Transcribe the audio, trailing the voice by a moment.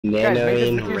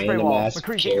Nanoing random ass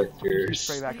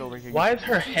characters. Why is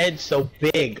her head so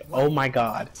big? Oh my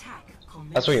god.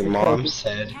 That's what your mom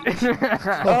said.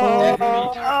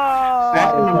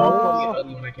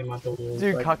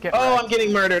 Dude, cuck it. Oh, I'm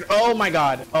getting murdered. Oh my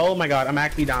god. Oh my god. I'm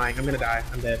actually dying. I'm gonna die.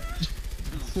 I'm dead.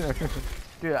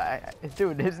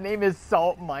 Dude, his name is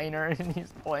Salt Miner and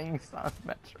he's playing Sonic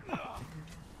Metro.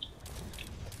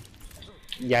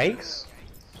 Yikes.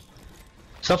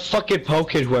 Stop fucking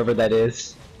poking whoever that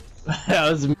is. That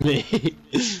was me.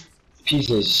 Piece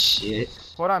of shit.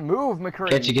 Hold on, move, McCree.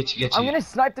 Get you. I'm gonna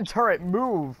snipe the turret,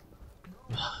 move.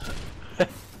 Well,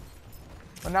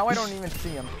 now I don't even see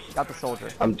him. Got the soldier.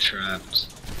 I'm trapped.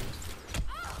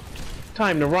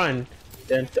 Time to run.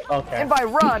 Okay. And by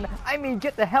run, I mean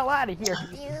get the hell out of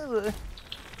here.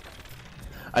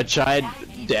 I tried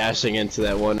dashing into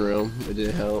that one room. It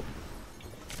didn't help.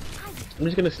 I'm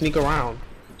just gonna sneak around.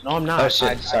 No, I'm not. Oh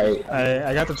shit, sorry.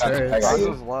 I got the turret.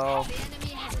 Was low.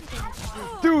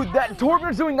 Dude, that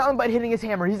Torbjorn's doing nothing but hitting his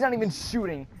hammer. He's not even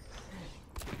shooting.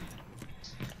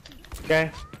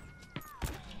 Okay.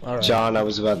 Alright. John, I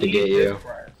was about to get you.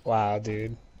 Wow,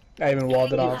 dude. I even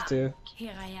walled it off too.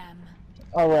 Here I am.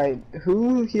 Alright,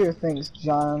 who here thinks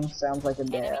John sounds like a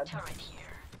dad?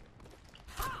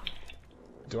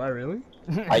 Do I really?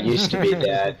 I used to be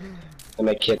dad, and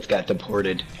my kids got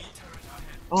deported.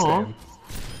 Aww.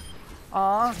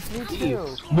 Aw, me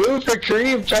too. Move for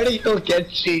cream, try to heal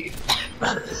Genji.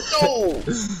 No!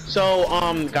 So,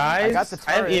 guys,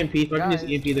 I have EMP, so I can just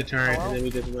EMP the turret, and then we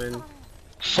just win.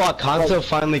 Fuck, Hanzo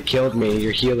finally killed me.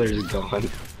 Your healer's gone.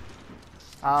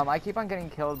 I keep on getting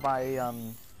killed by,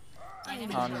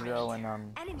 Hanzo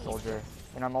and, Soldier.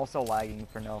 And I'm also lagging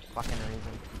for no fucking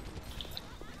reason.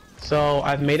 So,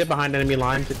 I've made it behind enemy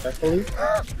lines successfully.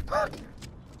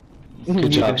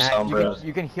 Good job, Sombra.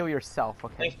 You can heal yourself,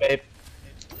 okay? Thanks, babe.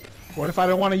 What if I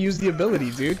don't want to use the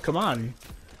ability, dude? Come on.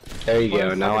 There you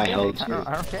go, now I held you.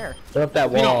 I don't care. Put up that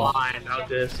wall. I'll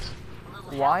just...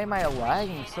 Why am I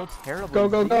lagging so terribly?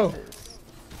 Go.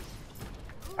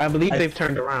 I believe they've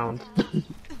turned around.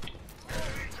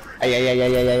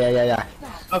 Yeah.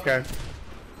 Okay.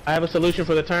 I have a solution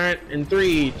for the turret in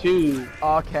 3, 2...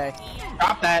 Okay.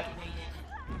 Stop that.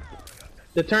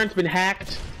 The turret's been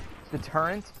hacked. The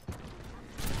turret?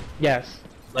 Yes.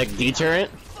 Like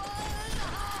deterrent?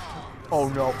 Oh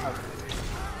no.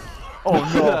 Oh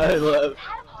no.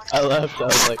 I left. I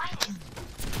was like,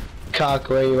 Cock,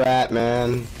 where you at,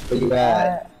 man? Where you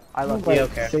at? I left. Yeah,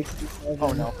 okay. 67.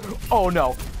 Oh no. Oh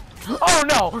no. Oh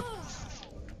no.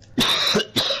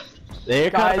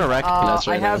 they're kind of wrecking us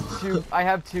right now. I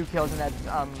have two kills in that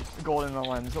gold in the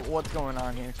lens. What's going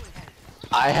on here?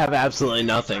 I have absolutely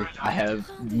nothing. I have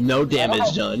no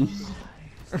damage done.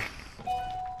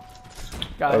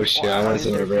 Guys, Oh shit, I want to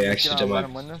see the reaction to my...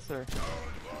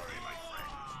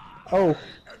 Oh,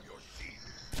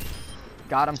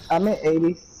 got him. I'm at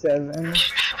 87.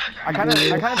 I kind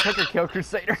of took a kill,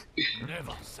 Crusader.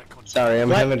 Sorry, I'm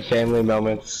having family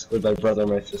moments with my brother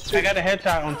and my sister. I got a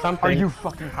headshot on something. Are you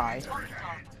fucking high?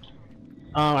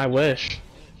 I wish.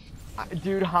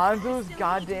 Dude, Hanzo's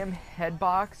goddamn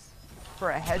headbox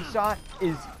for a headshot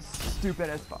is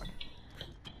stupid as fuck.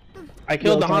 I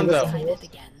killed the Hanzo.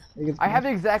 I have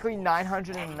exactly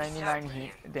 999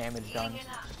 heat damage done.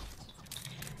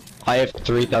 I have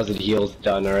 3,000 heals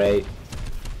done, alright?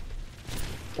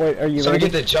 Wait, are you So we ready?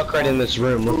 get the Junkrat in this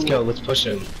room. Let's go, let's push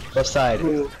him. Left side.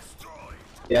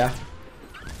 Yeah?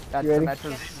 That's the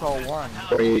Metro's Soul 1.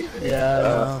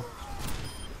 Yeah.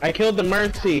 I killed the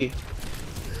Mercy.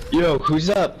 Yo,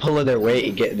 who's pulling their weight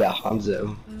and getting that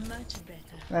Hanzo?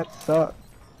 That sucks.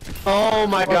 Oh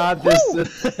my god, this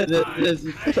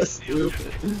is so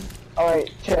stupid. Oh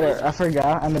wait, Cheddar, I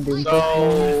forgot. I'm a doom.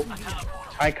 So,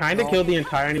 I kinda killed the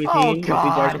entire enemy Oh, team. God.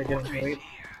 These guys are getting paid.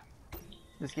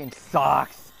 This game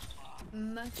sucks.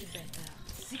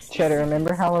 Cheddar,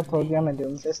 remember how I told you I'm a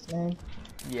doom system?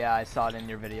 Yeah, I saw it in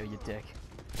your video, you dick.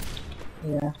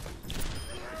 Yeah.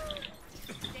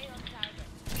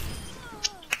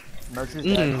 Mercy's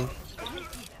dead.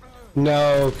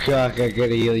 No, Cock, I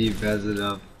gotta heal you fast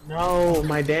enough. No,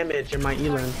 my damage and my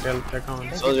Elan, they're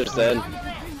gone. Soldier's dead.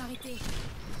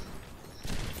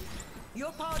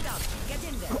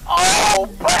 Oh,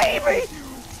 baby!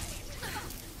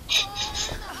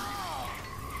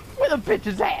 Where the bitch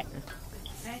is at?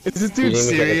 Is this dude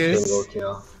serious?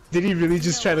 Did he really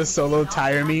just try to solo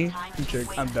tire me?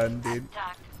 I'm done, dude.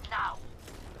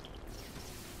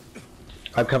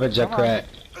 I'm coming, Junkrat.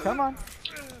 Come on.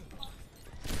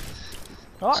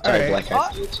 Oh, Sorry, Black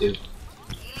Eyes you too.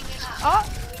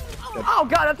 Oh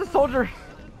god, that's a soldier!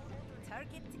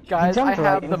 Guys, I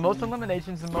have the most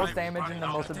eliminations, the most damage, and the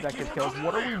most objective kills.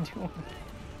 What are we doing?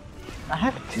 I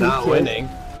have 2 Not kills. winning.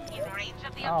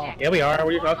 Oh. Yeah, we are. What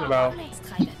are you talking about?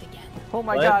 Oh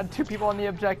my What? god, 2 people on the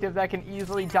objective that can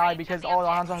easily die because all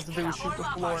Hanzo has to do is shoot the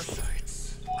floor.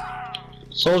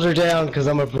 Soldier down, cause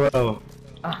I'm a pro.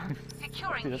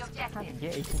 Dude, that's kind of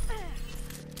gay.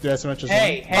 Yeah, so much as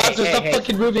Hey, hey, Monster, hey, stop hey,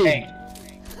 fucking moving. hey.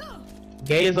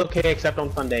 Gay is okay except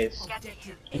on Sundays.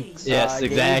 Yes, Gay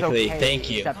is exactly. okay, Thank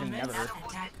you. except never.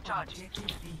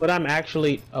 But I'm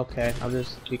actually okay. I'll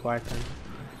just be quiet then.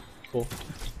 Cool.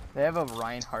 They have a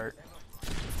Reinhardt.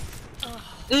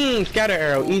 Scatter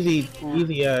arrow, easy, Ooh.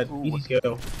 easy, Ooh. easy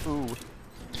skill, Ooh.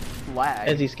 Lag.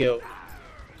 easy skill.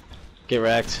 Get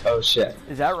wrecked. Oh shit.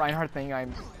 Is that Reinhardt thing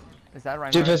I'm... Is that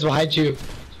Reinhardt? Doofus behind you.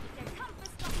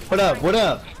 What up? What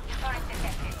up?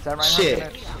 Is that Reinhardt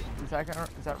Shit. is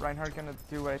that Reinhardt gonna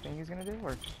do what I think he's gonna do,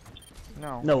 or...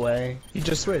 No. No way. He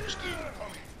just switched.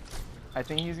 I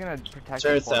think he's gonna protect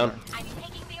Sure, the it's down. corner. I'm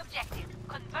taking the objective.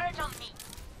 Converge on me.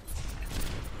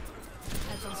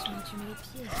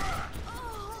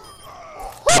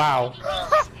 Wow.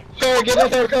 Go, get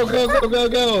in there, go, go, go, go,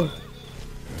 go.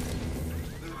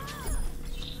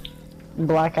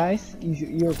 Black Ice,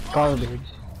 you're garbage.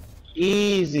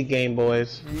 Easy game,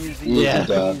 boys. Easy,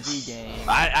 Yeah. easy game.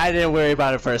 I didn't worry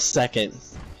about it for a second.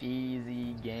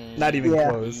 Easy game. Not even Yeah.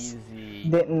 close. Easy.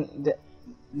 Didn't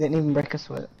even break a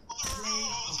sweat.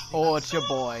 Oh, it's your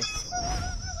boy.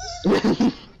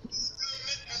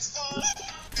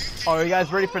 Oh, are you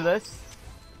guys ready for this?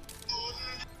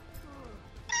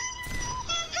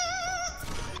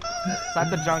 Snipe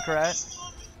the Junkrat.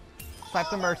 Snipe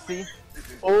the Mercy.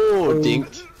 Oh,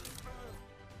 dinked.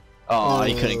 Oh,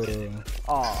 you couldn't get it.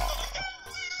 Aw.